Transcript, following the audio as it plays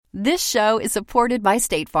This show is supported by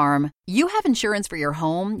State Farm. You have insurance for your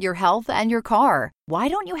home, your health, and your car. Why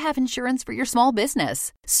don't you have insurance for your small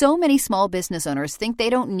business? So many small business owners think they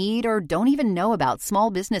don't need or don't even know about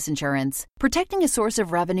small business insurance. Protecting a source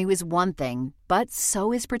of revenue is one thing, but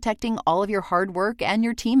so is protecting all of your hard work and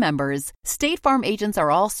your team members. State Farm agents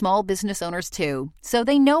are all small business owners too, so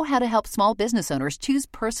they know how to help small business owners choose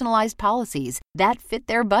personalized policies that fit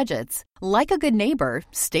their budgets. Like a good neighbor,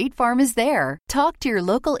 State Farm is there. Talk to your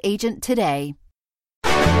local agent today.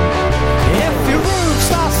 If your roof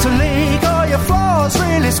starts to leak or your floor's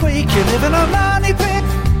really squeak, you live in a money pit.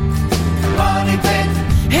 Money pit.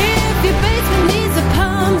 If your basement needs a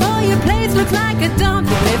pump or your place looks like a dump,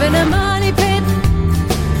 you live in a money pit.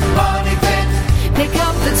 Money pit. Pick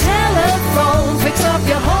up the telephone, fix up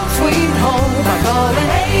your home sweet home by calling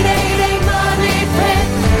 888 Money Pit.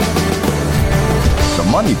 The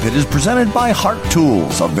Money Pit is presented by Hart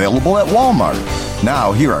Tools, available at Walmart.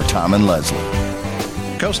 Now, here are Tom and Leslie.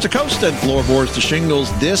 Coast to coast and floorboards to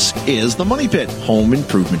shingles, this is the Money Pit Home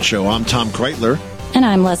Improvement Show. I'm Tom Kreitler. And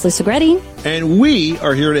I'm Leslie Segretti. And we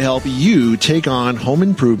are here to help you take on home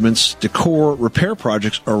improvements, decor, repair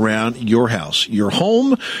projects around your house, your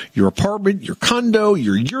home, your apartment, your condo,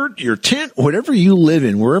 your yurt, your tent, whatever you live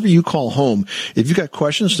in, wherever you call home. If you've got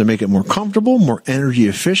questions to make it more comfortable, more energy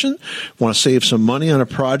efficient, want to save some money on a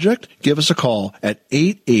project, give us a call at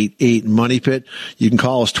 888-MONEY-PIT. You can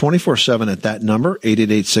call us 24/7 at that number,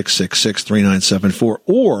 888-666-3974,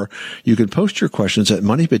 or you can post your questions at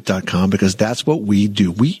moneypit.com because that's what we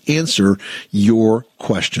do. We answer your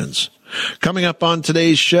questions. Coming up on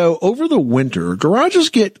today's show, over the winter, garages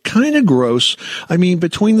get kind of gross. I mean,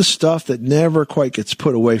 between the stuff that never quite gets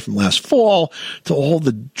put away from last fall to all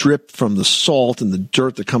the drip from the salt and the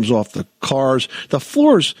dirt that comes off the cars, the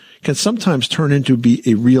floors can sometimes turn into be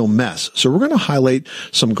a real mess. So we're going to highlight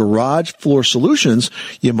some garage floor solutions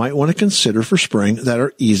you might want to consider for spring that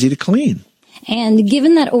are easy to clean. And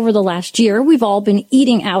given that over the last year, we've all been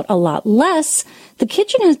eating out a lot less, the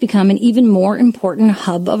kitchen has become an even more important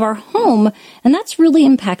hub of our home, and that's really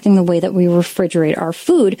impacting the way that we refrigerate our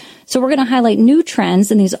food. So we're going to highlight new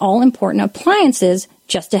trends in these all-important appliances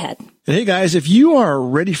just ahead. And hey guys, if you are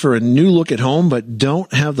ready for a new look at home but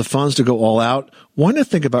don't have the funds to go all out, why not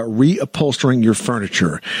think about reupholstering your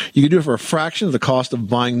furniture? You can do it for a fraction of the cost of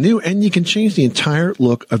buying new, and you can change the entire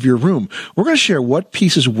look of your room. We're going to share what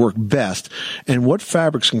pieces work best and what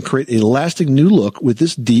fabrics can create a lasting new look with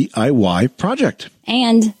this DIY project.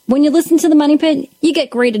 And when you listen to the Money Pit, you get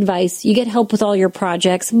great advice, you get help with all your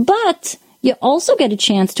projects, but you also get a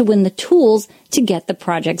chance to win the tools to get the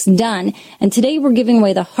projects done. And today we're giving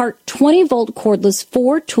away the Hart 20-volt cordless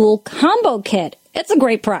 4-tool combo kit. It's a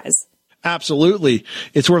great prize. Absolutely.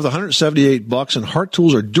 It's worth $178, and Hart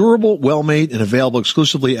tools are durable, well-made, and available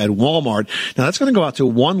exclusively at Walmart. Now, that's going to go out to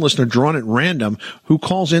one listener drawn at random who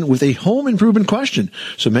calls in with a home improvement question.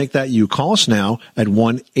 So make that you. Call us now at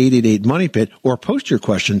 1-888-MONEY-PIT or post your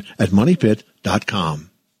question at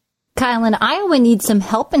moneypit.com. Kyle in Iowa needs some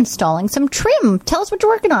help installing some trim. Tell us what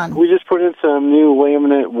you're working on. We just put in some new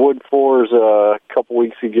laminate wood floors a couple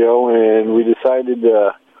weeks ago, and we decided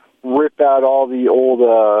to rip out all the old,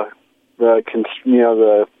 the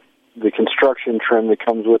construction trim that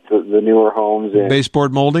comes with the newer homes. And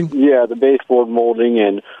baseboard molding? Yeah, the baseboard molding,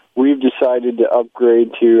 and we've decided to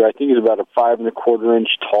upgrade to, I think it's about a 5 1/4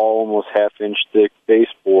 inch tall, almost half-inch thick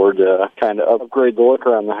baseboard to kind of upgrade the look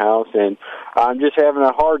around the house. And I'm just having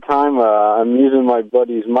a hard time. I'm using my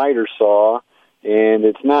buddy's miter saw, and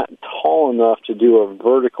it's not tall enough to do a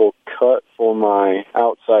vertical cut for my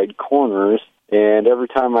outside corners. And every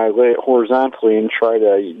time I lay it horizontally and try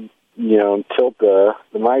to, tilt the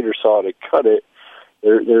miter saw to cut it,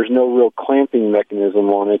 there's no real clamping mechanism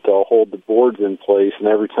on it to hold the boards in place, and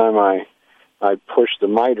every time I push the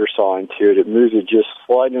miter saw into it, it moves it just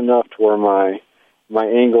slight enough to where my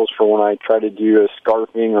angles for when I try to do a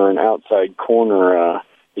scarfing or an outside corner,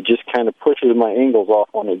 it just kind of pushes my angles off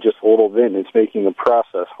on it just a little bit, and it's making the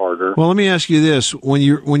process harder. Well, let me ask you this. When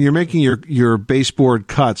you're making your baseboard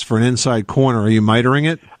cuts for an inside corner, are you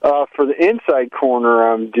mitering it? For the inside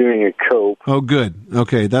corner, I'm doing a cope. Oh, good.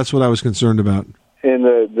 Okay, that's what I was concerned about. And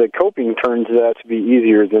the coping turns out to be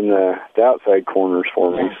easier than the outside corners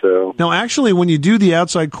for me. So now, actually, when you do the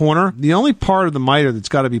outside corner, the only part of the miter that's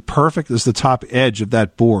got to be perfect is the top edge of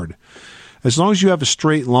that board. As long as you have a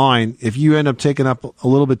straight line, if you end up taking up a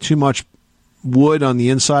little bit too much wood on the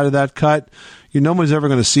inside of that cut, no one's ever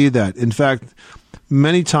going to see that. In fact,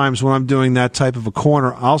 many times when I'm doing that type of a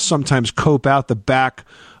corner, I'll sometimes cope out the back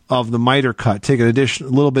of the miter cut, take a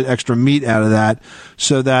little bit extra meat out of that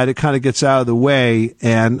so that it kind of gets out of the way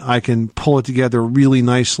and I can pull it together really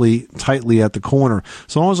nicely, tightly at the corner.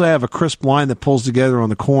 So long as I have a crisp line that pulls together on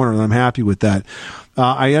the corner, I'm happy with that.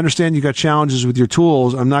 I understand you got challenges with your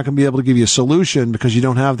tools. I'm not going to be able to give you a solution because you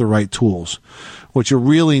don't have the right tools. What you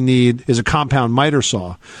really need is a compound miter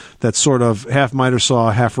saw that's sort of half miter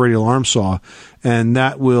saw, half radial arm saw, and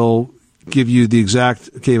that will give you the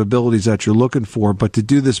exact capabilities that you're looking for. But to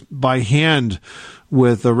do this by hand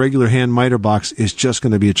with a regular hand miter box is just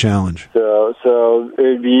going to be a challenge. So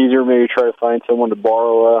it'd be easier maybe try to find someone to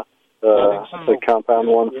borrow the compound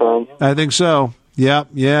one from. I think so. Yeah,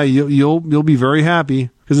 you'll be very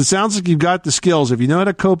happy because it sounds like you've got the skills. If you know how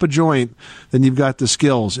to cope a joint, then you've got the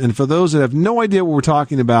skills. And for those that have no idea what we're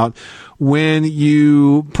talking about, when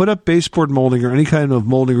you put up baseboard molding or any kind of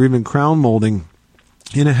molding or even crown molding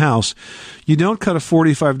in a house, you don't cut a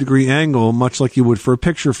 45-degree angle much like you would for a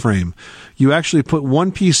picture frame. You actually put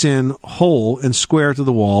one piece in whole and square to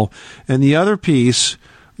the wall, and the other piece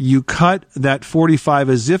you cut that 45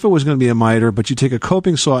 as if it was going to be a miter, but you take a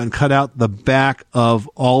coping saw and cut out the back of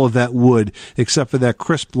all of that wood, except for that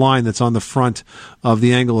crisp line that's on the front of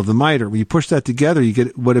the angle of the miter. When you push that together, you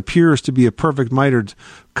get what appears to be a perfect mitered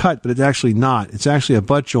cut, but it's actually not. It's actually a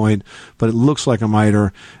butt joint, but it looks like a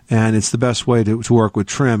miter, and it's the best way to work with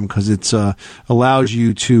trim because it allows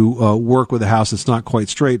you to work with a house that's not quite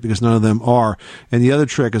straight because none of them are. And the other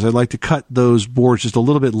trick is I'd like to cut those boards just a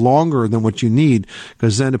little bit longer than what you need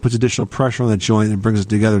because then it puts additional pressure on that joint and brings it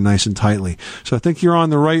together nice and tightly. So I think you're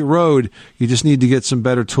on the right road. You just need to get some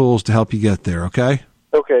better tools to help you get there, okay?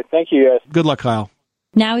 Okay, thank you, guys. Good luck, Kyle.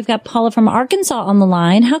 Now we've got Paula from Arkansas on the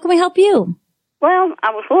line. How can we help you? Well,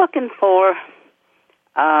 I was looking for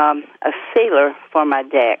a sealer for my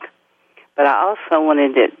deck, but I also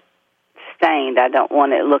wanted it stained. I don't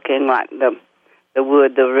want it looking like the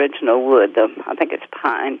wood, the original wood. I think it's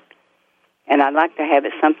pine. And I'd like to have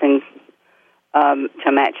it something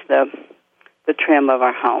to match the trim of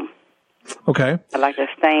our home. Okay. I'd like a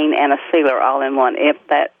stain and a sealer all in one, if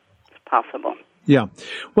that's possible. Yeah.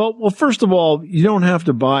 Well, first of all, you don't have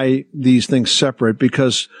to buy these things separate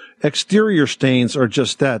because exterior stains are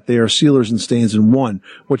just that. They are sealers and stains in one.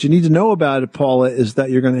 What you need to know about it, Paula, is that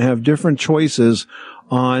you're going to have different choices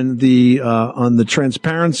on the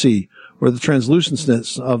transparency or the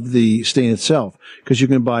translucentness of the stain itself. Because you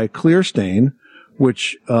can buy clear stain,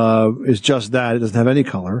 which is just that. It doesn't have any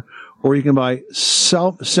color. Or you can buy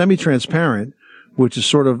semi-transparent, which is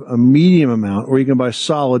sort of a medium amount. Or you can buy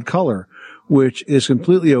solid color, which is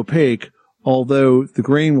completely opaque, although the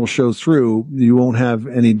grain will show through. You won't have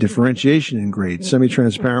any differentiation in grade.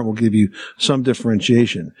 Semi-transparent will give you some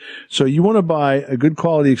differentiation. So you want to buy a good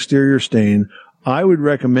quality exterior stain. I would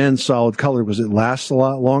recommend solid color because it lasts a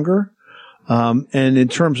lot longer. And in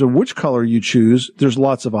terms of which color you choose, there's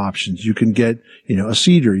lots of options. You can get, a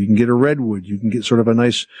cedar. You can get a redwood. You can get sort of a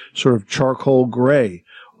nice sort of charcoal gray.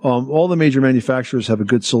 All the major manufacturers have a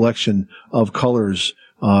good selection of colors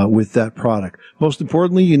with that product. Most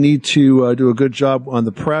importantly, you need to do a good job on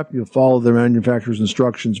the prep. You'll follow the manufacturer's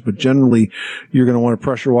instructions, but generally you're going to want to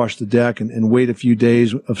pressure wash the deck and wait a few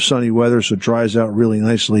days of sunny weather so it dries out really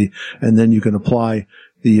nicely, and then you can apply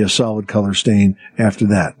the solid color stain after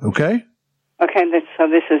that. Okay? Okay, so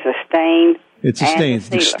this is a stain. It's a stain.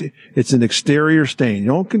 It's an exterior stain.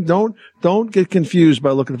 Don't get confused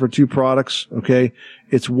by looking for two products. Okay,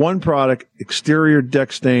 it's one product, exterior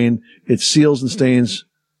deck stain. It seals and stains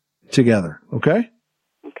together. Okay.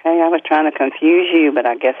 Okay, I was trying to confuse you, but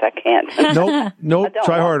I guess I can't. Nope.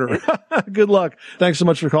 Try harder. Good luck. Thanks so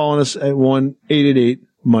much for calling us at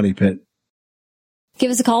 1-888-MONEY-PIT.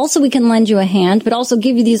 Give us a call so we can lend you a hand, but also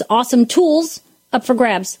give you these awesome tools up for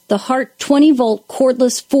grabs. The Hart 20-volt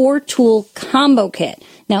cordless 4-tool combo kit.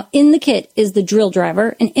 Now, in the kit is the drill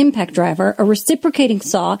driver, an impact driver, a reciprocating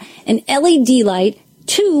saw, an LED light,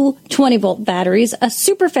 2 20-volt batteries, a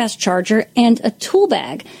super fast charger, and a tool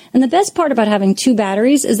bag. And the best part about having 2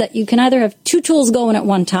 batteries is that you can either have 2 tools going at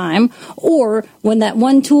one time, or when that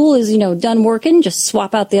one tool is, done working, just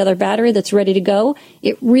swap out the other battery that's ready to go.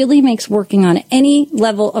 It really makes working on any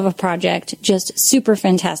level of a project just super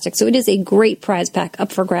fantastic. So it is a great prize pack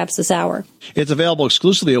up for grabs this hour. It's available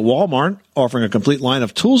exclusively at Walmart, offering a complete line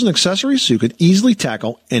of tools and accessories so you can easily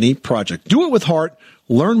tackle any project. Do it with Hart.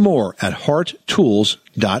 Learn more at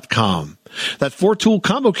hearttools.com. That 4-tool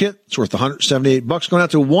combo kit is worth $178 going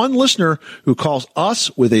out to one listener who calls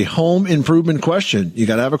us with a home improvement question. You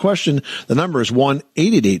got to have a question. The number is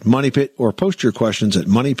 1-888-MONEY-PIT or post your questions at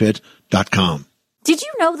moneypit.com. Did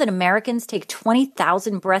you know that Americans take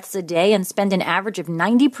 20,000 breaths a day and spend an average of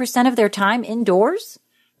 90% of their time indoors?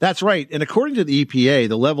 That's right. And according to the EPA,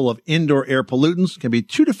 the level of indoor air pollutants can be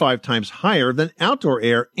 2 to 5 times higher than outdoor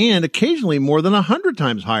air and occasionally more than 100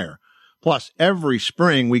 times higher. Plus, every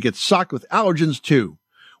spring we get socked with allergens too.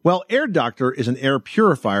 Well, Air Doctor is an air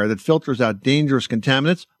purifier that filters out dangerous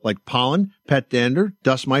contaminants like pollen, pet dander,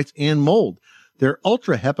 dust mites, and mold. Their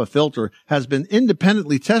Ultra HEPA filter has been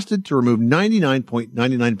independently tested to remove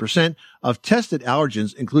 99.99% of tested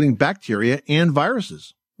allergens, including bacteria and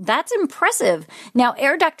viruses. That's impressive. Now,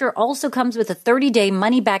 Air Doctor also comes with a 30-day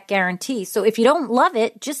money-back guarantee, so if you don't love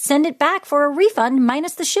it, just send it back for a refund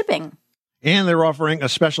minus the shipping. And they're offering a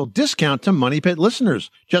special discount to Money Pit listeners.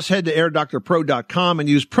 Just head to airdoctorpro.com and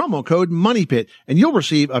use promo code MONEYPIT, and you'll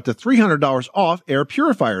receive up to $300 off air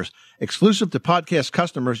purifiers. Exclusive to podcast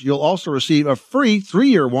customers, you'll also receive a free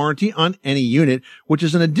 3-year warranty on any unit, which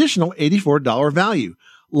is an additional $84 value.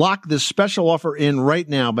 Lock this special offer in right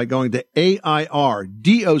now by going to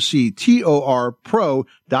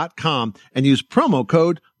airdoctorpro.com and use promo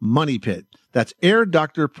code MONEYPIT. That's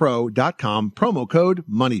airdoctorpro.com, promo code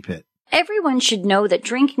MONEYPIT. Everyone should know that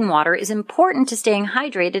drinking water is important to staying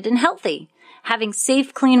hydrated and healthy. Having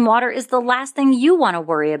safe, clean water is the last thing you want to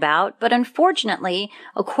worry about, but unfortunately,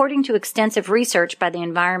 according to extensive research by the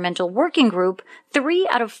Environmental Working Group, 3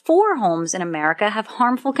 out of 4 homes in America have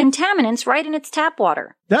harmful contaminants right in its tap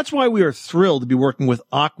water. That's why we are thrilled to be working with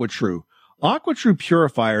AquaTrue. AquaTrue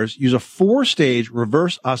purifiers use a 4-stage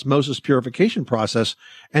reverse osmosis purification process,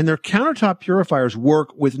 and their countertop purifiers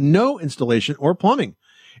work with no installation or plumbing.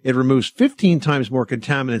 It removes 15 times more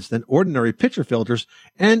contaminants than ordinary pitcher filters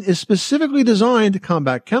and is specifically designed to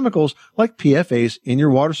combat chemicals like PFAS in your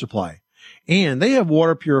water supply. And they have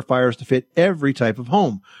water purifiers to fit every type of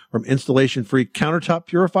home, from installation-free countertop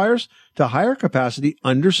purifiers to higher capacity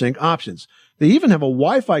under-sink options. They even have a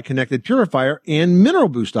Wi-Fi connected purifier and mineral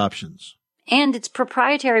boost options. And its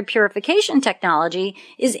proprietary purification technology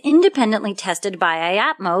is independently tested by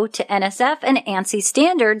IAPMO to NSF and ANSI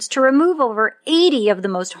standards to remove over 80 of the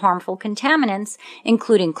most harmful contaminants,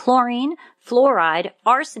 including chlorine, fluoride,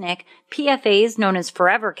 arsenic, PFAS known as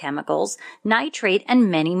forever chemicals, nitrate, and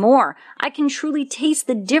many more. I can truly taste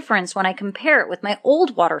the difference when I compare it with my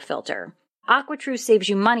old water filter. AquaTrue saves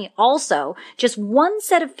you money also. Just one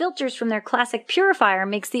set of filters from their classic purifier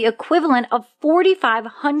makes the equivalent of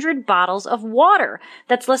 4,500 bottles of water.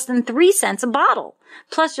 That's less than 3 cents a bottle.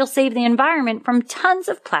 Plus, you'll save the environment from tons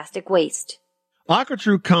of plastic waste.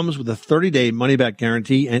 AquaTrue comes with a 30-day money-back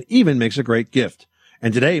guarantee and even makes a great gift.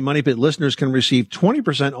 And today, Money Pit listeners can receive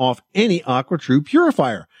 20% off any AquaTrue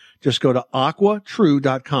purifier. Just go to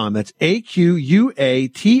aquatrue.com. That's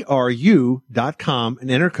AQUATRU.com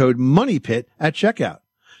and enter code MONEYPIT at checkout.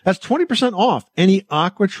 That's 20% off any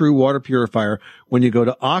AquaTrue water purifier when you go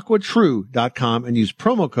to aquatrue.com and use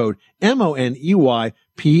promo code MONEYPIT.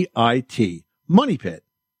 MONEYPIT.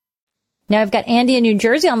 Now I've got Andy in New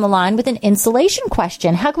Jersey on the line with an insulation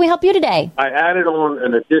question. How can we help you today? I added on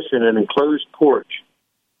an addition, an enclosed porch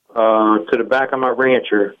to the back of my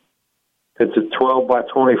rancher. It's a 12 by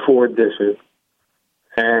 24 addition.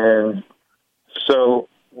 And so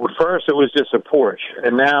first it was just a porch,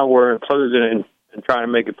 and now we're enclosing it and trying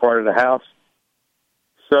to make it part of the house.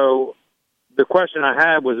 So the question I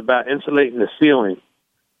had was about insulating the ceiling,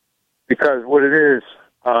 because what it is,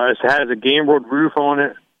 it has a gambreled roof on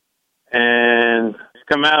it, and you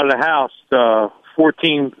come out of the house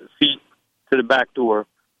 14 feet to the back door,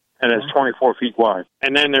 and it's 24 feet wide.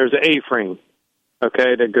 And then there's an A-frame,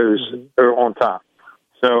 okay, that goes on top.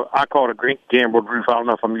 So I call it a gambreled roof. I don't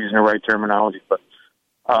know if I'm using the right terminology, but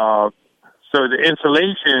so the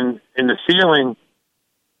insulation in the ceiling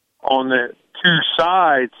on the 2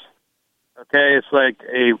 sides, okay, it's like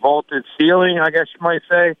a vaulted ceiling, I guess you might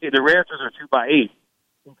say. The rafters are 2 by 8,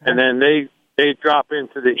 and then they drop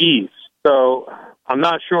into the eaves. So I'm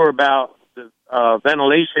not sure about the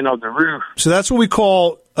ventilation of the roof. So that's what we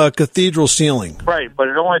call a cathedral ceiling. Right, but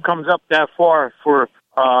it only comes up that far for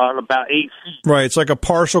about 8 feet. Right, it's like a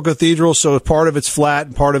partial cathedral, so part of it's flat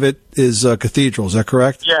and part of it is cathedral. Is that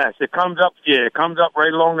correct? Yes, it comes up. Yeah, it comes up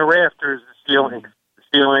right along the rafters, the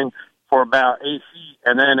ceiling for about 8 feet,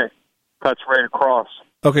 and then it cuts right across.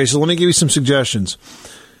 Okay, so let me give you some suggestions.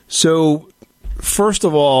 So, first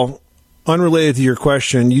of all, unrelated to your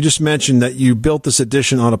question, you just mentioned that you built this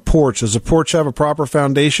addition on a porch. Does the porch have a proper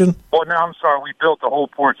foundation? Oh, no, I'm sorry. We built the whole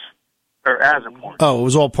porch as a porch. Oh, it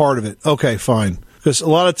was all part of it. Okay, fine. Because a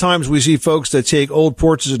lot of times we see folks that take old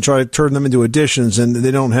porches and try to turn them into additions, and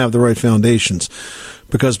they don't have the right foundations.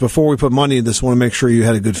 Because before we put money in this, we want to make sure you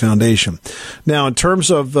had a good foundation. Now, in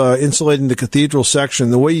terms of insulating the cathedral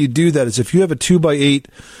section, the way you do that is if you have a 2 by 8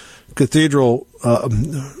 cathedral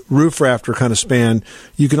roof rafter kind of span,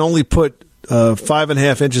 you can only put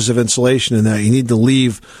 5.5 inches of insulation in that. You need to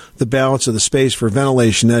leave the balance of the space for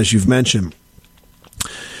ventilation, as you've mentioned.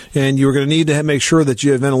 And you're going to need to make sure that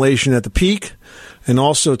you have ventilation at the peak and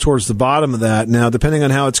also towards the bottom of that. Now, depending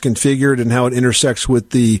on how it's configured and how it intersects with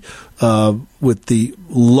the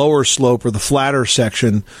lower slope or the flatter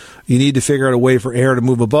section, you need to figure out a way for air to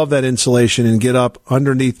move above that insulation and get up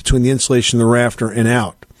underneath between the insulation and the rafter and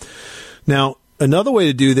out. Now, another way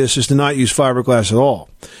to do this is to not use fiberglass at all.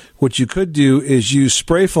 What you could do is use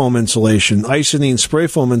spray foam insulation, isonine spray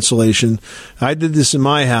foam insulation. I did this in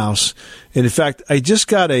my house. And in fact, I just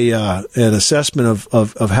got an assessment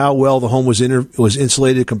of how well the home was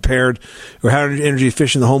insulated compared, or how energy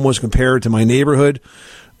efficient the home was compared to my neighborhood.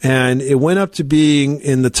 And it went up to being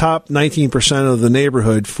in the top 19% of the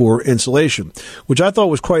neighborhood for insulation, which I thought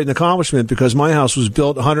was quite an accomplishment because my house was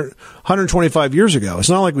built 125 years ago. It's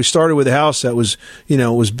not like we started with a house that was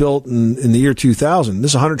built in the year 2000.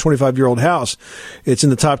 This is a 125-year-old house. It's in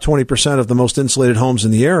the top 20% of the most insulated homes in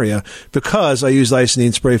the area because I used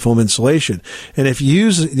isonine spray foam insulation. And if you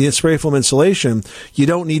use the spray foam insulation, you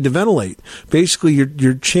don't need to ventilate. Basically,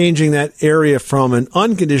 you're changing that area from an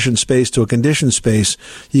unconditioned space to a conditioned space.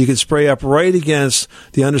 You can spray up right against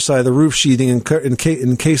the underside of the roof sheathing and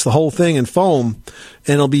encase the whole thing in foam,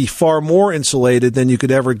 and it'll be far more insulated than you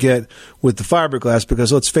could ever get with the fiberglass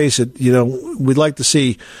because, let's face it, we'd like to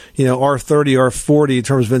see, R30, R40 in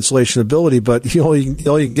terms of insulation ability, but all you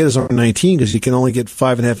can get is R19 because you can only get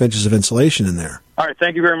 5.5 inches of insulation in there. All right.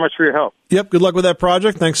 Thank you very much for your help. Yep. Good luck with that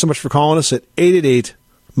project. Thanks so much for calling us at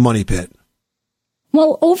 888-MONEY-PIT.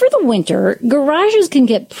 Well, over the winter, garages can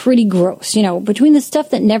get pretty gross, between the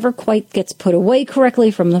stuff that never quite gets put away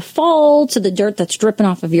correctly from the fall to the dirt that's dripping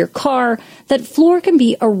off of your car. That floor can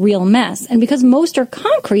be a real mess. And because most are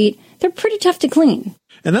concrete, they're pretty tough to clean.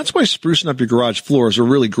 And that's why sprucing up your garage floor is a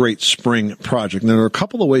really great spring project. And there are a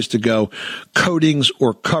couple of ways to go, coatings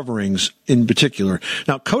or coverings in particular.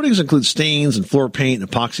 Now, coatings include stains and floor paint, and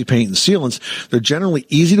epoxy paint, and sealants. They're generally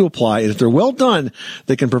easy to apply, and if they're well done,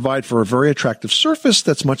 they can provide for a very attractive surface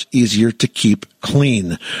that's much easier to keep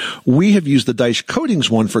clean. We have used the Dice Coatings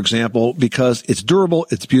one, for example, because it's durable,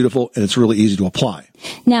 it's beautiful, and it's really easy to apply.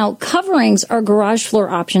 Now, coverings are garage floor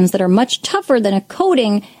options that are much tougher than a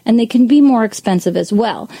coating, and they can be more expensive as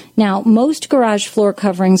well. Now, most garage floor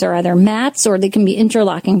coverings are either mats or they can be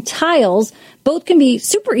interlocking tiles. Both can be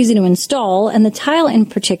super easy to install, and the tile in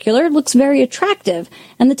particular looks very attractive.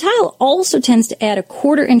 And the tile also tends to add a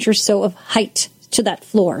 1/4 inch or so of height to that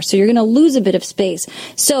floor, so you're going to lose a bit of space.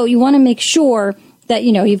 So you want to make sure that,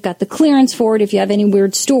 you've got the clearance for it if you have any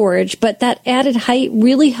weird storage, but that added height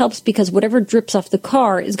really helps because whatever drips off the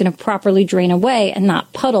car is going to properly drain away and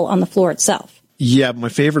not puddle on the floor itself. Yeah, my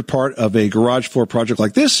favorite part of a garage floor project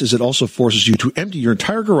like this is it also forces you to empty your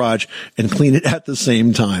entire garage and clean it at the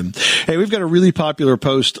same time. Hey, we've got a really popular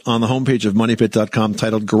post on the homepage of MoneyPit.com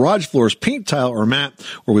titled Garage Floors, Paint, Tile, or Mat,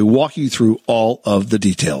 where we walk you through all of the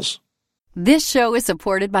details. This show is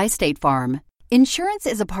supported by State Farm. Insurance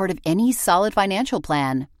is a part of any solid financial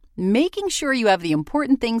plan. Making sure you have the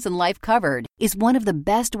important things in life covered is one of the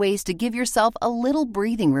best ways to give yourself a little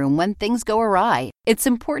breathing room when things go awry. It's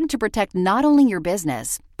important to protect not only your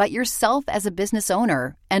business, but yourself as a business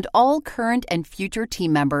owner and all current and future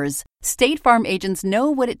team members. State Farm agents know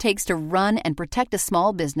what it takes to run and protect a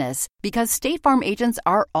small business because State Farm agents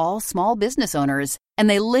are all small business owners and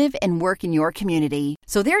they live and work in your community.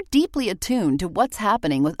 So they're deeply attuned to what's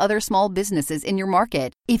happening with other small businesses in your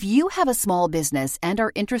market. If you have a small business and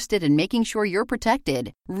are interested in making sure you're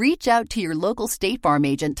protected, reach out to your local State Farm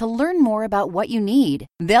agent to learn more about what you need.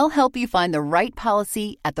 They'll help you find the right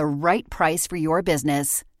policy at the right price for your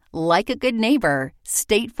business. Like a good neighbor,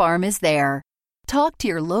 State Farm is there. Talk to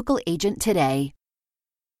your local agent today.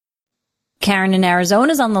 Karen in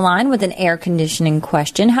Arizona is on the line with an air conditioning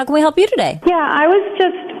question. How can we help you today? Yeah, I was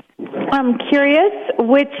just curious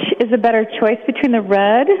which is a better choice between the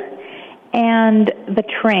red and the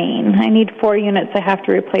train. I need 4 units. I have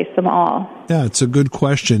to replace them all. Yeah, it's a good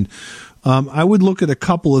question. I would look at a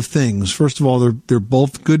couple of things. First of all, they're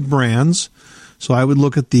both good brands. So I would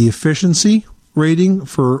look at the efficiency rating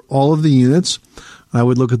for all of the units. I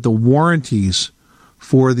would look at the warranties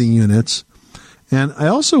for the units. And I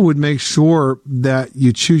also would make sure that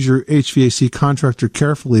you choose your HVAC contractor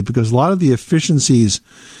carefully because a lot of the efficiencies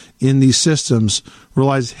in these systems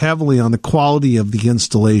relies heavily on the quality of the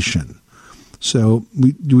installation. So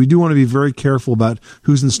we do want to be very careful about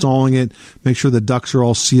who's installing it, make sure the ducts are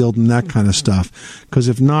all sealed and that kind of stuff. Because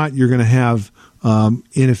if not, you're going to have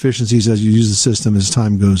inefficiencies as you use the system as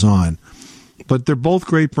time goes on. But they're both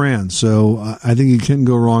great brands, so I think you can't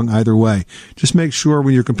go wrong either way. Just make sure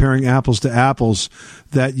when you're comparing apples to apples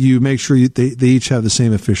that you make sure they each have the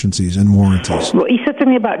same efficiencies and warranties. Well, you said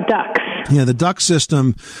something about ducts. Yeah, the duct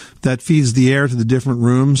system that feeds the air to the different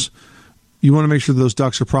rooms, you want to make sure those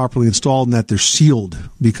ducts are properly installed and that they're sealed,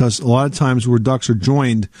 because a lot of times where ducts are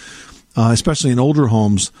joined, especially in older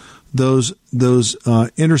homes, those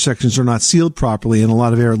intersections are not sealed properly and a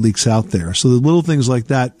lot of air leaks out there. So the little things like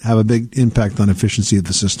that have a big impact on efficiency of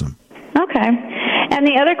the system. Okay. And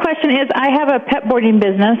the other question is, I have a pet boarding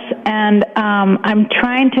business, and I'm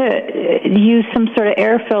trying to use some sort of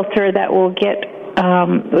air filter that will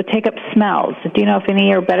take up smells. Do you know if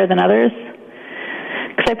any are better than others?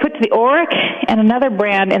 Because I put the Auric and another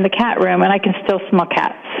brand in the cat room, and I can still smell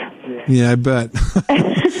cats. Yeah, I bet.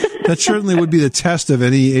 That certainly would be the test of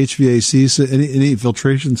any HVAC, any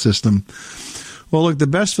filtration system. Well, look, the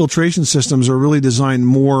best filtration systems are really designed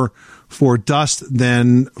more for dust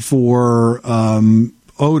than for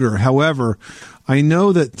odor. However, I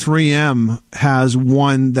know that 3M has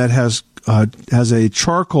one that has a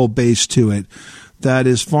charcoal base to it that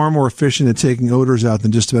is far more efficient at taking odors out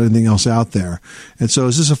than just about anything else out there. And so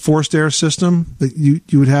is this a forced air system that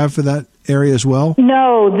you would have for that area as well?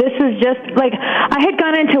 No, this is just like, I had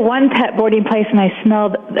gone into one pet boarding place and I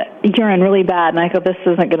smelled urine really bad, and I thought, this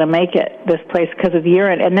isn't going to make it, this place, because of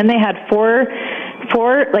urine. And then they had four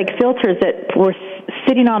like filters that were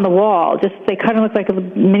sitting on the wall. Just, they kind of looked like a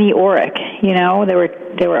mini Auric, you know.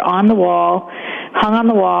 They were on the wall, hung on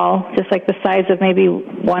the wall, just like the size of maybe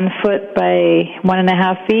 1 foot by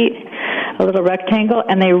 1.5 feet, a little rectangle,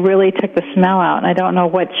 and they really took the smell out. And I don't know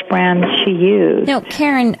which brand she used. No,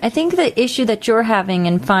 Karen, I think the issue that you're having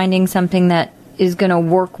in finding something that is going to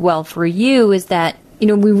work well for you is that, you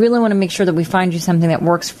know, we really want to make sure that we find you something that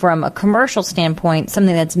works from a commercial standpoint,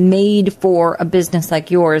 something that's made for a business like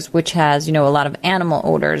yours, which has, you know, a lot of animal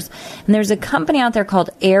odors. And there's a company out there called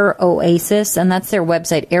Air Oasis, and that's their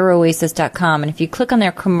website, airoasis.com. And if you click on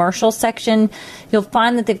their commercial section, you'll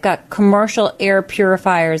find that they've got commercial air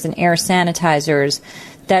purifiers and air sanitizers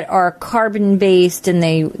that are carbon-based, and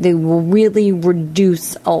they will really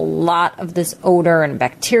reduce a lot of this odor and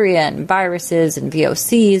bacteria and viruses and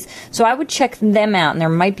VOCs. So I would check them out, and there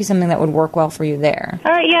might be something that would work well for you there.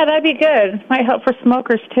 All right, yeah, that'd be good. Might help for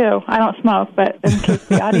smokers, too. I don't smoke, but in case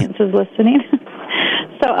the audience is listening.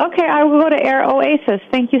 So, okay, I will go to Air Oasis.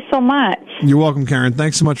 Thank you so much. You're welcome, Karen.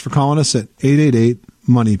 Thanks so much for calling us at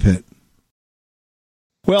 888-MONEY-PIT.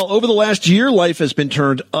 Well, over the last year, life has been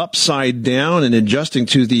turned upside down, and adjusting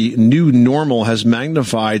to the new normal has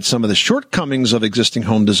magnified some of the shortcomings of existing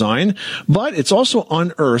home design, but it's also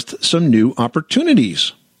unearthed some new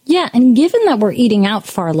opportunities. Yeah, and given that we're eating out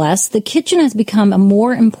far less, the kitchen has become a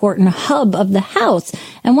more important hub of the house,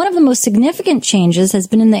 and one of the most significant changes has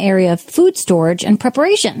been in the area of food storage and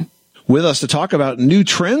preparation. With us to talk about new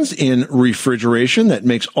trends in refrigeration that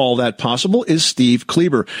makes all that possible is Steve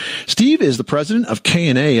Kleber. Steve is the president of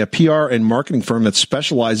K&A, a PR and marketing firm that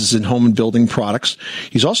specializes in home and building products.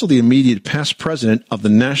 He's also the immediate past president of the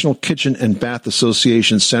National Kitchen and Bath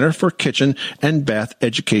Association Center for Kitchen and Bath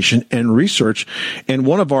Education and Research, and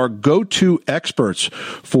one of our go-to experts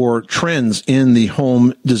for trends in the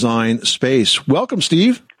home design space. Welcome,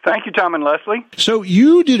 Steve. Thank you, Tom and Leslie. So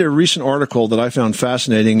you did a recent article that I found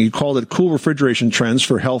fascinating. You called it Cool Refrigeration Trends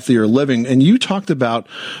for Healthier Living, and you talked about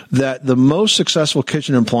that the most successful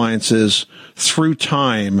kitchen appliances through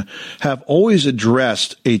time have always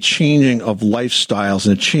addressed a changing of lifestyles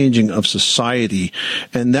and a changing of society.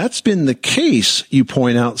 And that's been the case, you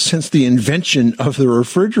point out, since the invention of the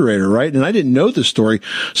refrigerator, right? And I didn't know this story.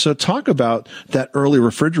 So talk about that early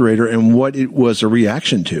refrigerator and what it was a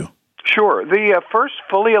reaction to. Sure. The first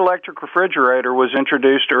fully electric refrigerator was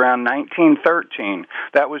introduced around 1913.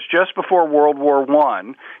 That was just before World War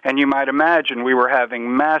I, and you might imagine we were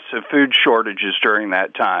having massive food shortages during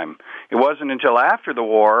that time. It wasn't until after the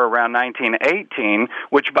war, around 1918,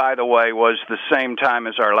 which, by the way, was the same time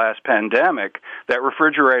as our last pandemic, that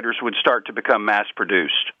refrigerators would start to become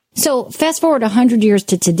mass-produced. So fast forward 100 years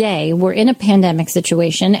to today, we're in a pandemic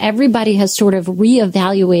situation. Everybody has sort of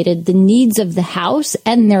reevaluated the needs of the house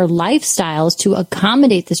and their lifestyles to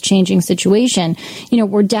accommodate this changing situation. You know,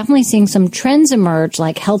 we're definitely seeing some trends emerge,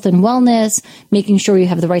 like health and wellness, making sure you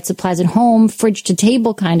have the right supplies at home, fridge to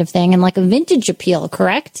table kind of thing, and like a vintage appeal,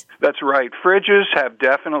 correct? That's right. Fridges have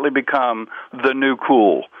definitely become the new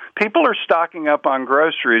cool. People are stocking up on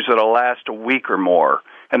groceries that'll last a week or more.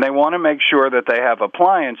 and they want to make sure that they have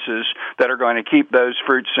appliances that are going to keep those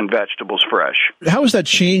fruits and vegetables fresh. How is that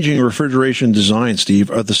changing refrigeration design, Steve?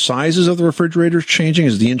 Are the sizes of the refrigerators changing?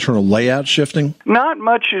 Is the internal layout shifting? Not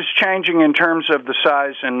much is changing in terms of the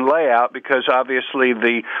size and layout, because obviously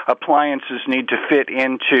the appliances need to fit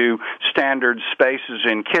into standard spaces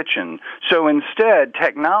in kitchen. So instead,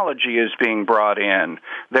 technology is being brought in.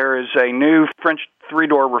 There is a new French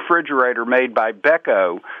 3-door refrigerator made by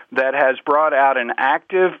Beko that has brought out an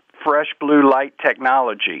active fresh blue light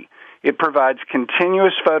technology. It provides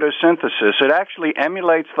continuous photosynthesis. It actually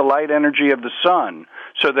emulates the light energy of the sun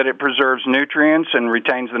so that it preserves nutrients and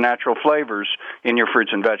retains the natural flavors in your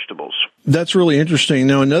fruits and vegetables. That's really interesting.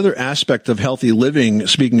 Now, another aspect of healthy living,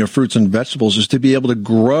 speaking of fruits and vegetables, is to be able to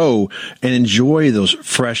grow and enjoy those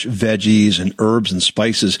fresh veggies and herbs and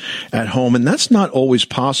spices at home. And that's not always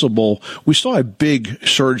possible. We saw a big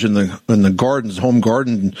surge in the gardens, home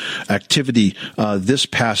garden activity this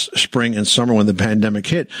past spring and summer when the pandemic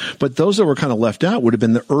hit. But those that were kind of left out would have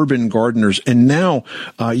been the urban gardeners. And now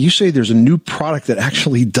you say there's a new product that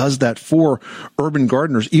actually does that for urban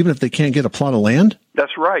gardeners, even if they can't get a plot of land?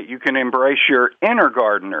 That's right. You can embrace your inner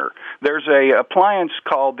gardener. There's a appliance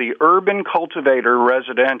called the Urban Cultivator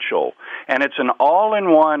Residential, and it's an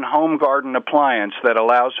all-in-one home garden appliance that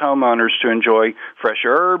allows homeowners to enjoy fresh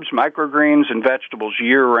herbs, microgreens, and vegetables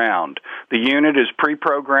year-round. The unit is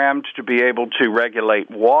pre-programmed to be able to regulate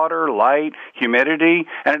water, light, humidity,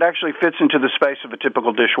 and it actually fits into the space of a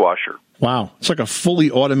typical dishwasher. Wow. It's like a fully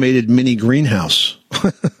automated mini greenhouse.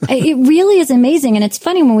 It really is amazing. And it's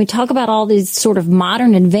funny when we talk about all these sort of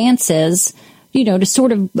modern advances, you know, to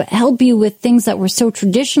sort of help you with things that were so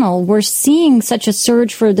traditional, we're seeing such a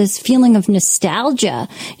surge for this feeling of nostalgia.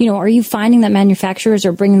 You know, are you finding that manufacturers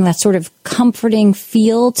are bringing that sort of comforting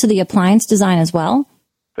feel to the appliance design as well?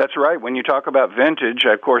 That's right. When you talk about vintage,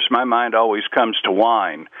 of course, my mind always comes to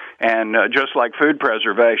wine. And just like food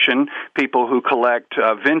preservation, people who collect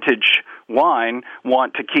vintage wine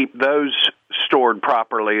want to keep those stored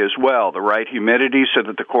properly as well. The right humidity so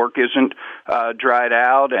that the cork isn't dried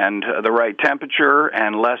out, and the right temperature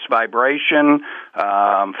and less vibration,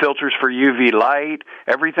 filters for UV light,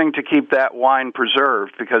 everything to keep that wine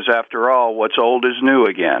preserved, because after all, what's old is new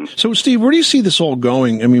again. So, Steve, where do you see this all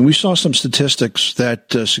going? I mean, we saw some statistics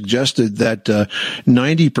that suggested that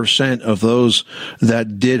 90% of those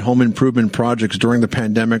that did home improvement projects during the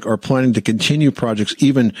pandemic are planning to continue projects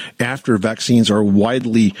even after vaccines are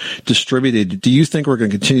widely distributed. Do you think we're going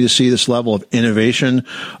to continue to see this level of innovation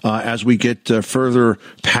as we get further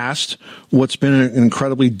past what's been an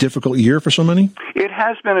incredibly difficult year for so many? It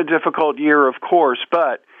has been a difficult year, of course,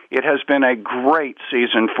 but it has been a great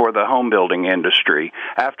season for the home building industry.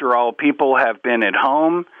 After all, people have been at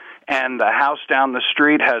home, and the house down the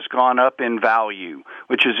street has gone up in value,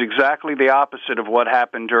 which is exactly the opposite of what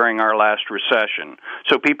happened during our last recession.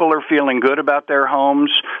 So people are feeling good about their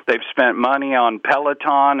homes. They've spent money on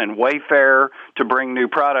Peloton and Wayfair to bring new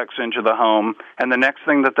products into the home, and the next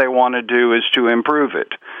thing that they want to do is to improve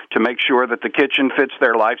it, to make sure that the kitchen fits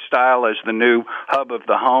their lifestyle as the new hub of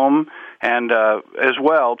the home, and as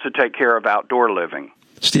well to take care of outdoor living.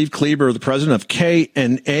 Steve Kleber, the president of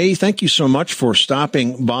K&A, thank you so much for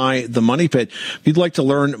stopping by the Money Pit. If you'd like to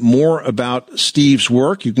learn more about Steve's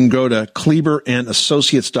work, you can go to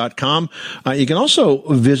kleberandassociates.com. You can also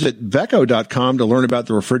visit Beko.com to learn about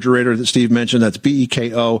the refrigerator that Steve mentioned. That's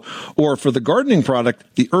Beko. Or for the gardening product,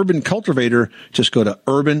 the Urban Cultivator, just go to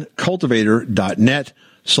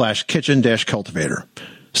urbancultivator.net/kitchen-cultivator.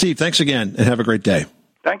 Steve, thanks again, and have a great day.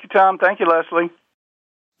 Thank you, Tom. Thank you, Leslie.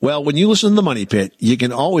 Well, when you listen to the Money Pit, you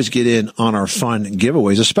can always get in on our fun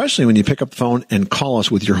giveaways, especially when you pick up the phone and call us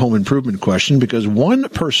with your home improvement question, because one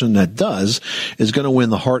person that does is going to win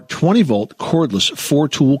the Hart 20-volt cordless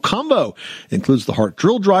 4-tool combo. It includes the Hart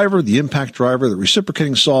drill driver, the impact driver, the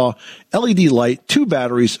reciprocating saw, LED light, 2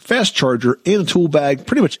 batteries, fast charger, and a tool bag,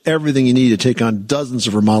 pretty much everything you need to take on dozens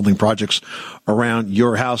of remodeling projects around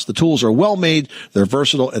your house. The tools are well made, they're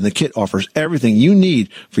versatile, and the kit offers everything you need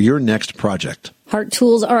for your next project. Hart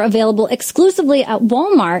tools are available exclusively at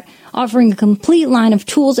Walmart, offering a complete line of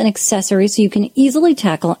tools and accessories so you can easily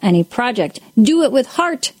tackle any project. Do it with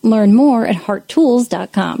Hart. Learn more at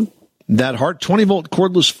HartTools.com. That Hart 20-volt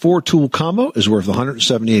cordless 4-tool combo is worth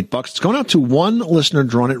 $178. It's going out to one listener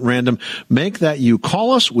drawn at random. Make that you.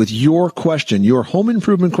 Call us with your question, your home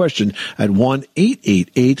improvement question, at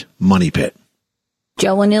 1-888-MONEY-PIT.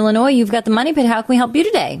 Joe in Illinois, you've got the Money Pit. How can we help you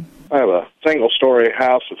today? I have a single-story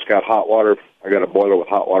house that's got hot water. I got a boiler with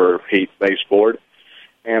hot water heat baseboard.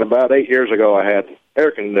 And about 8 years ago, I had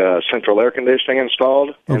central air conditioning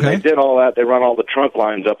installed. And they did all that. They run all the trunk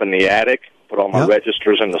lines up in the attic, put all my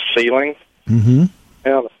registers in the ceiling. Mm-hmm.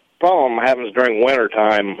 Now, the problem I'm having is during winter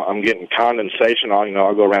time, I'm getting condensation on.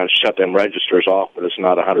 I'll go around and shut them registers off, but it's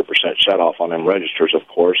not 100% shut off on them registers, of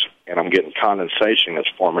course. And I'm getting condensation that's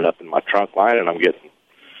forming up in my trunk line, and I'm getting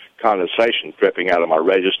condensation dripping out of my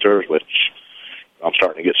registers, which I'm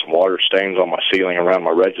starting to get some water stains on my ceiling around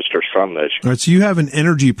my registers from this. All right, so you have an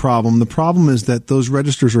energy problem. The problem is that those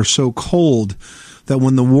registers are so cold that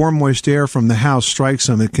when the warm, moist air from the house strikes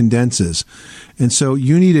them, it condenses. And so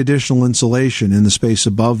you need additional insulation in the space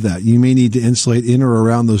above that. You may need to insulate in or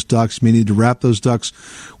around those ducts. You may need to wrap those ducts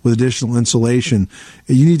with additional insulation.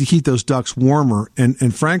 You need to keep those ducts warmer.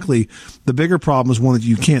 And frankly, the bigger problem is one that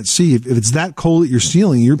you can't see. If it's that cold at your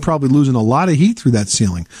ceiling, you're probably losing a lot of heat through that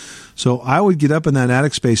ceiling. So I would get up in that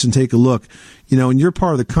attic space and take a look. In your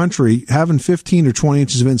part of the country, having 15 or 20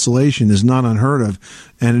 inches of insulation is not unheard of,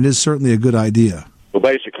 and it is certainly a good idea. Well,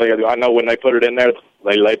 basically, I know when they put it in there,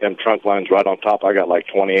 they laid them trunk lines right on top. I got like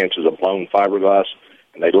 20 inches of blown fiberglass,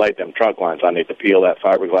 and they laid them trunk lines. I need to peel that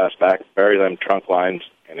fiberglass back, bury them trunk lines,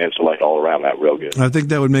 and insulate all around that real good. I think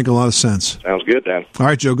that would make a lot of sense. Sounds good, Dan. All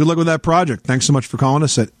right, Joe, good luck with that project. Thanks so much for calling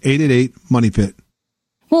us at 888-MONEY-PIT.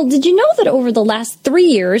 Well, did you know that over the last 3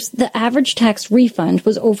 years, the average tax refund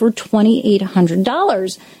was over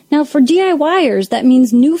 $2,800? Now, for DIYers, that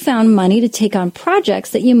means newfound money to take on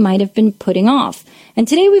projects that you might have been putting off. And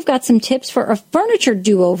today we've got some tips for a furniture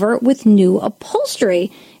do-over with new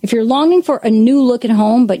upholstery. If you're longing for a new look at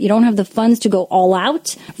home, but you don't have the funds to go all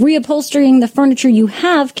out, reupholstering the furniture you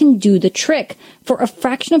have can do the trick. For a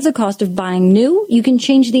fraction of the cost of buying new, you can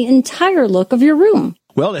change the entire look of your room.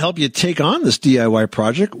 Well, to help you take on this DIY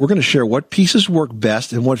project, we're going to share what pieces work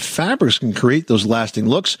best and what fabrics can create those lasting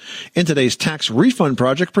looks in today's tax refund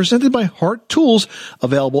project presented by Hart Tools,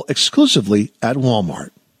 available exclusively at Walmart.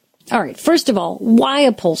 All right, first of all, why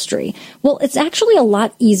upholstery? Well, it's actually a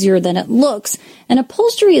lot easier than it looks. And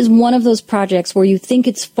upholstery is one of those projects where you think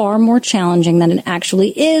it's far more challenging than it actually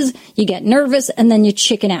is. You get nervous and then you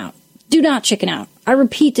chicken out. Do not chicken out. I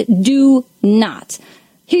repeat, do not.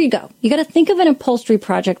 Here you go. You got to think of an upholstery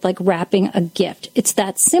project like wrapping a gift. It's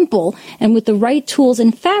that simple. And with the right tools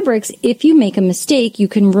and fabrics, if you make a mistake, you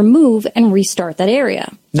can remove and restart that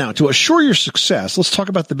area. Now, to assure your success, let's talk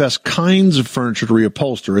about the best kinds of furniture to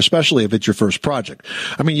reupholster, especially if it's your first project.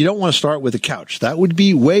 I mean, you don't want to start with a couch. That would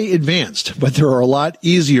be way advanced, but there are a lot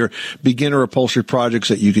easier beginner upholstery projects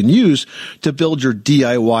that you can use to build your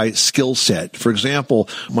DIY skill set. For example,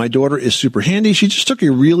 my daughter is super handy. She just took a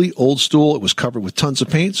really old stool. It was covered with tons of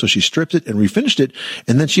paint, so she stripped it and refinished it,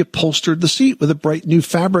 and then she upholstered the seat with a bright new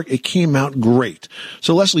fabric. It came out great.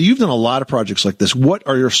 So, Leslie, you've done a lot of projects like this. What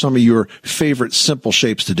are some of your favorite simple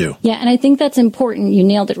shapes to do? Yeah, and I think that's important. You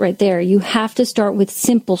nailed it right there. You have to start with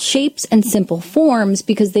simple shapes and simple forms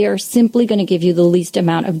because they are simply going to give you the least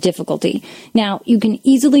amount of difficulty. Now, you can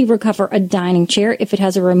easily recover a dining chair if it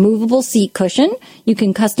has a removable seat cushion. You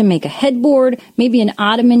can custom make a headboard, maybe an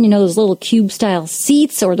ottoman, those little cube style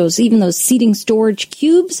seats or those seating storage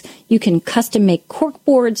cubes. You can custom make cork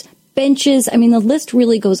boards, benches. I mean, the list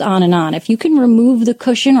really goes on and on. If you can remove the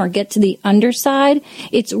cushion or get to the underside,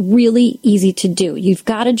 it's really easy to do. You've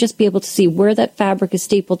got to just be able to see where that fabric is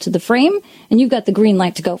stapled to the frame, and you've got the green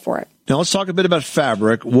light to go for it. Now, let's talk a bit about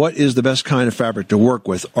fabric. What is the best kind of fabric to work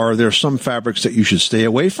with? Are there some fabrics that you should stay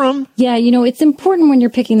away from? Yeah, it's important when you're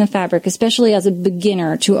picking the fabric, especially as a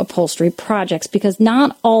beginner to upholstery projects, because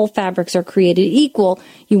not all fabrics are created equal.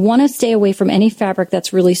 You want to stay away from any fabric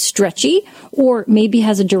that's really stretchy or maybe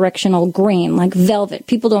has a directional grain, like velvet.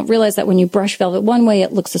 People don't realize that when you brush velvet one way,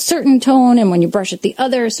 it looks a certain tone, and when you brush it the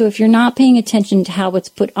other. So if you're not paying attention to how it's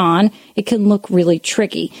put on, it can look really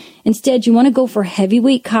tricky. Instead, you want to go for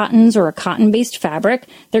heavyweight cottons or a cotton-based fabric.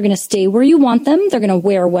 They're going to stay where you want them. They're going to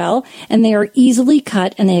wear well, and they are easily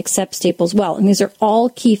cut, and they accept staples well. And these are all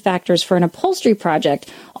key factors for an upholstery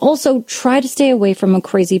project. Also, try to stay away from a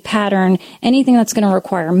crazy pattern, anything that's going to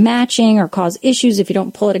require matching or cause issues if you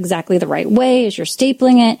don't pull it exactly the right way as you're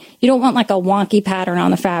stapling it. You don't want like a wonky pattern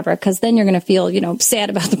on the fabric because then you're going to feel,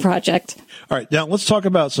 sad about the project. All right, now let's talk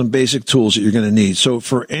about some basic tools that you're going to need. So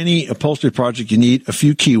for any upholstery project, you need a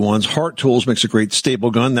few key ones. Hart Tools makes a great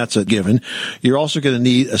staple gun. That's a given. You're also going to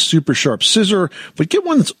need a super sharp scissor, but get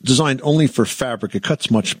one that's designed only for fabric. It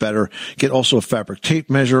cuts much better. Get also a fabric tape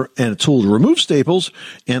measure and a tool to remove staples,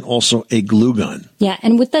 and also a glue gun. Yeah,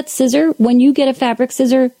 and with that scissor, when you get a fabric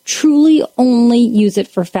scissor, truly only use it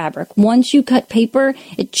for fabric. Once you cut paper,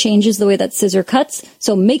 it changes the way that scissor cuts,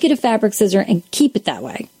 so make it a fabric scissor and keep it that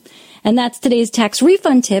way. And that's today's tax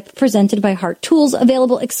refund tip presented by Hart Tools,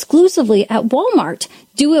 available exclusively at Walmart.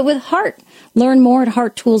 Do it with Hart. Learn more at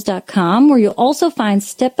HartTools.com, where you'll also find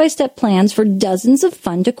step-by-step plans for dozens of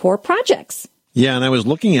fun decor projects. Yeah, and I was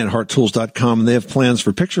looking at hearttools.com, and they have plans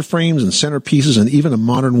for picture frames and centerpieces and even a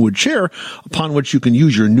modern wood chair upon which you can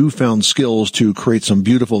use your newfound skills to create some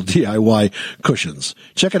beautiful DIY cushions.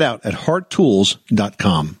 Check it out at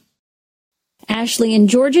hearttools.com. Ashley in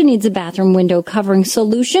Georgia needs a bathroom window covering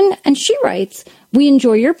solution, and she writes, "We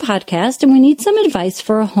enjoy your podcast and we need some advice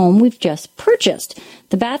for a home we've just purchased.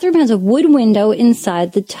 The bathroom has a wood window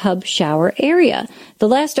inside the tub shower area. The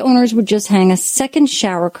last owners would just hang a second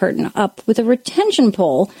shower curtain up with a retention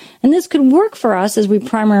pole, and this could work for us as we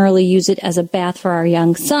primarily use it as a bath for our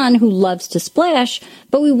young son who loves to splash,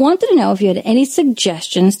 but we wanted to know if you had any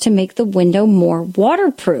suggestions to make the window more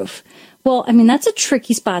waterproof." Well, I mean, that's a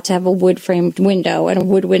tricky spot to have a wood-framed window and a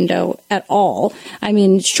wood window at all. I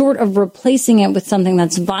mean, short of replacing it with something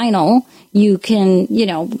that's vinyl, you can,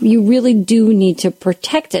 you really do need to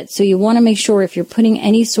protect it. So you want to make sure if you're putting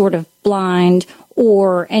any sort of blind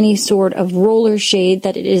or any sort of roller shade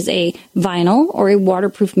that it is a vinyl or a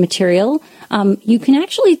waterproof material. You can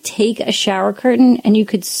actually take a shower curtain and you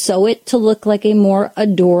could sew it to look like a more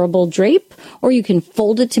adorable drape, or you can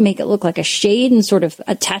fold it to make it look like a shade and sort of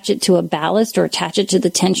attach it to a ballast or attach it to the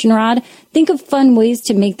tension rod. Think of fun ways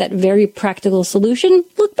to make that very practical solution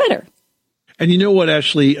look better. And you know what,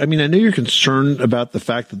 Ashley? I mean, I know you're concerned about the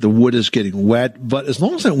fact that the wood is getting wet, but as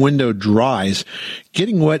long as that window dries,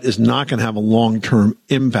 getting wet is not going to have a long-term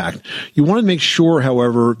impact. You want to make sure,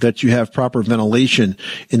 however, that you have proper ventilation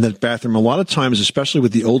in that bathroom. A lot of times, especially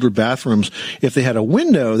with the older bathrooms, if they had a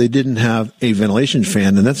window, they didn't have a ventilation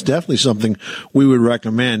fan, and that's definitely something we would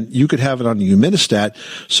recommend. You could have it on a humidistat,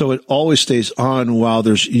 so it always stays on while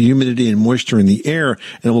there's humidity and moisture in the air,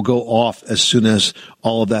 and it will go off as soon as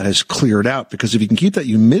all of that has cleared out. Because if you can keep that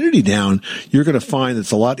humidity down, you're going to find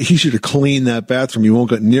it's a lot easier to clean that bathroom. You won't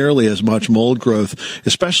get nearly as much mold growth,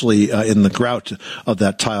 especially in the grout of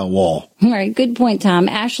that tile wall. All right, good point, Tom.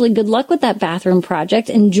 Ashley, good luck with that bathroom project.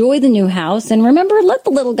 Enjoy the new house. And remember, let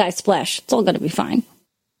the little guy splash. It's all going to be fine.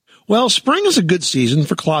 Well, spring is a good season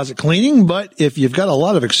for closet cleaning, but if you've got a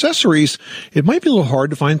lot of accessories, it might be a little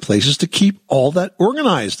hard to find places to keep all that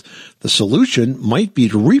organized. The solution might be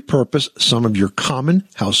to repurpose some of your common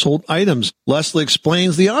household items. Leslie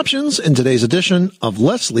explains the options in today's edition of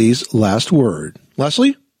Leslie's Last Word.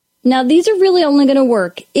 Leslie? Now, these are really only going to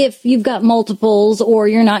work if you've got multiples or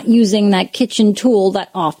you're not using that kitchen tool that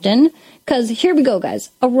often. Because here we go,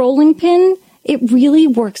 guys. A rolling pin, it really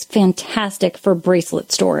works fantastic for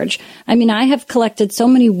bracelet storage. I mean, I have collected so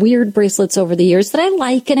many weird bracelets over the years that I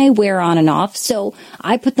like and I wear on and off. So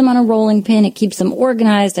I put them on a rolling pin. It keeps them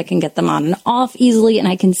organized. I can get them on and off easily, and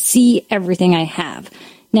I can see everything I have.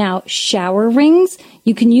 Now, shower rings,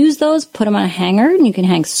 you can use those, put them on a hanger, and you can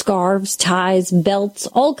hang scarves, ties, belts,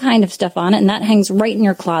 all kind of stuff on it, and that hangs right in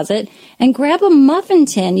your closet. And grab a muffin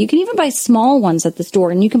tin. You can even buy small ones at the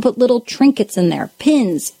store, and you can put little trinkets in there,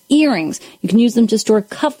 pins, earrings. You can use them to store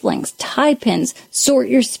cufflinks, tie pins, sort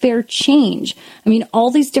your spare change. I mean,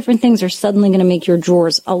 all these different things are suddenly going to make your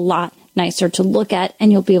drawers a lot nicer to look at,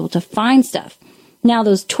 and you'll be able to find stuff. Now,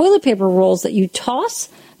 those toilet paper rolls that you toss,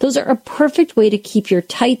 those are a perfect way to keep your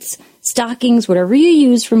tights, stockings, whatever you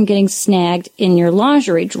use from getting snagged in your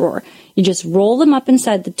lingerie drawer. You just roll them up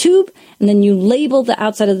inside the tube, and then you label the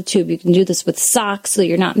outside of the tube. You can do this with socks, so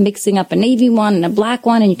you're not mixing up a navy one and a black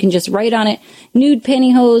one, and you can just write on it, nude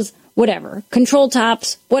pantyhose, whatever, control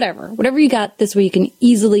tops, whatever you got, this way you can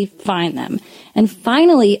easily find them. And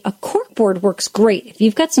finally, a corkboard works great. If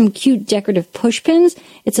you've got some cute decorative push pins,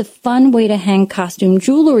 it's a fun way to hang costume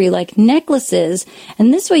jewelry like necklaces.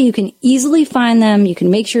 And this way you can easily find them. You can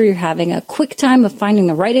make sure you're having a quick time of finding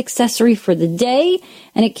the right accessory for the day,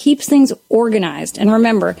 and it keeps things organized. And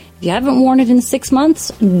remember, if you haven't worn it in 6 months,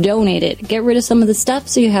 donate it. Get rid of some of the stuff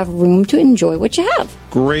so you have room to enjoy what you have.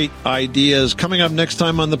 Great ideas. Coming up next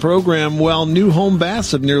time on the program, well, new home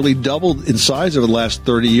baths have nearly doubled in size over the last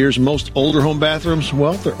 30 years. Most older home bathrooms,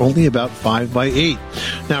 well, they're only about 5 by 8.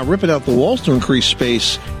 Now, ripping out the walls to increase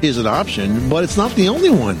space is an option, but it's not the only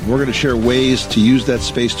one. We're going to share ways to use that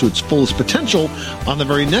space to its fullest potential on the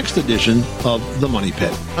very next edition of The Money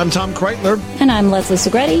Pit. I'm Tom Kreitler. And I'm Leslie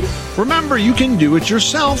Segretti. Remember, you can do it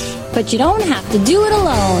yourself, but you don't have to do it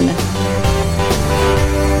alone.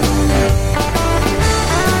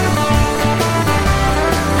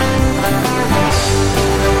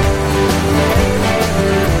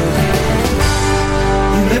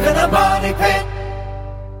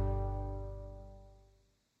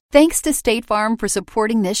 Thanks to State Farm for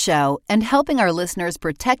supporting this show and helping our listeners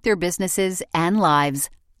protect their businesses and lives.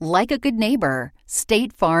 Like a good neighbor,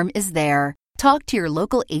 State Farm is there. Talk to your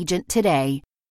local agent today.